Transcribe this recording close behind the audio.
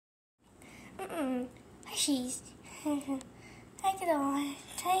Hershey's. I get on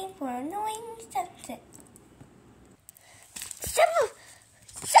time for annoying sunset.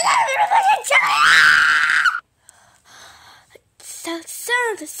 Son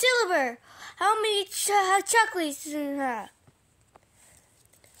of the silver. How many chocolates do you have?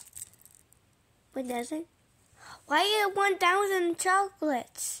 What does it? Why you have 1,000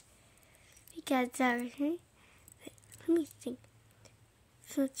 chocolates? Because let me think.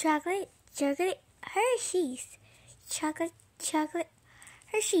 So chocolate, Hershey's. Chocolate,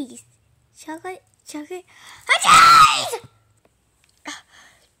 Hershey's. Chocolate, Hershey's!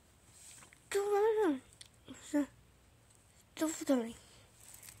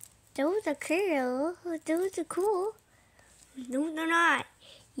 Those are cool. Those are cool. No, they're not.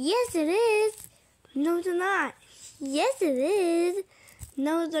 Yes, it is. No, they're not. Yes, it is.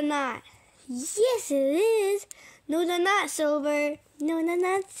 No, they're not. Yes, it is. No, they're not, Silver. No, they're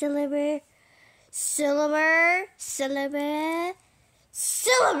not, Silver. Silver.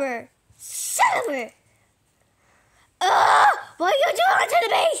 What are you doing to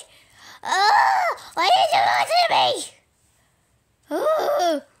me? What are you doing to me?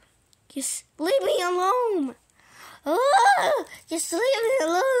 Just leave me alone. Just leave me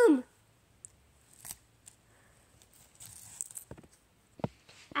alone.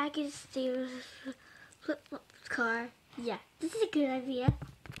 I can steal flip-flop car. Yeah, this is a good idea.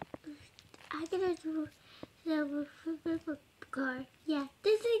 I can do the flip-flop car. Yeah,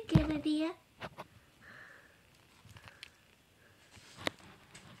 this is a good idea.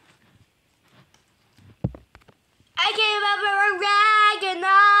 I came up with a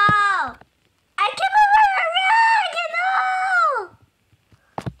oregano! I came up with a oregano!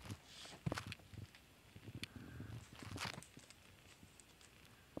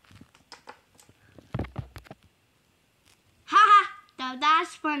 Haha! Now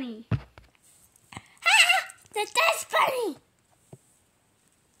that's funny. Haha! That's funny!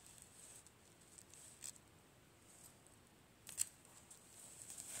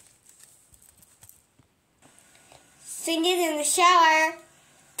 Singing in the shower,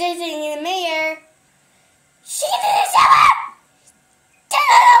 dancing in the mirror, singing in the shower,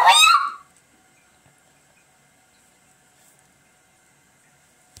 dancing on the wheel.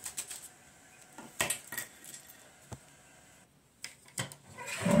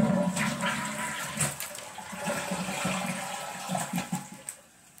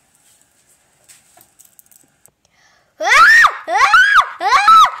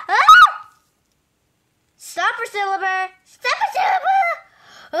 Stop her, Silver! Stop her, Silver!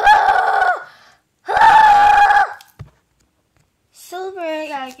 Silver,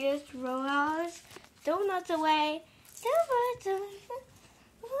 I just roll out donuts away. Silver,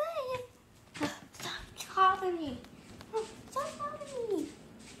 away. Stop chopping me. Stop chopping me.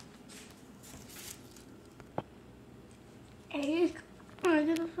 Hey, I'm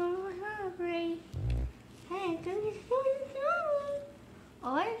gonna follow hungry. Hey, do you feel hungry?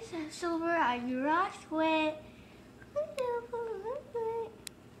 Oh, Silver, are you rushed with?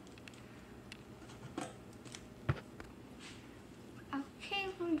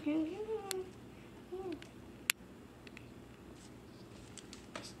 Okay,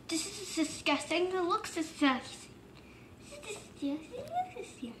 this is disgusting. It looks disgusting. This is disgusting. It looks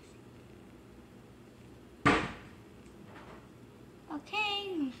disgusting.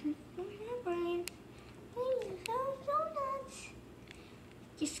 Okay, brain. Donuts.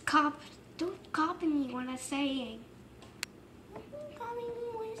 Just don't copy me what I'm saying. Don't copy me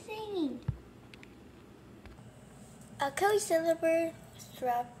what I'm saying. Okay, Silver,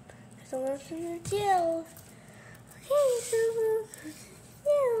 strap someone from the jail. Okay, Silver,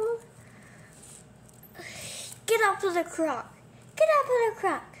 jail. Get up to the crock. Get up to the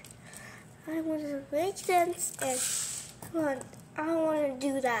crock. I want to make sense and I want to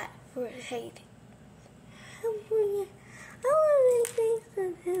do that for hate. I want to make things for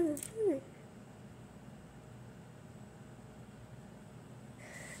him.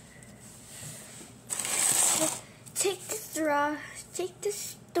 Take the straw, take the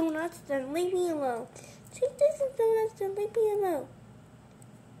donuts, and leave me alone. Take the donuts and leave me alone.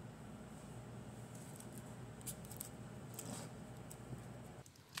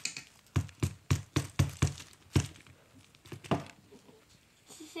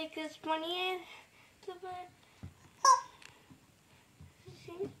 Take this money in.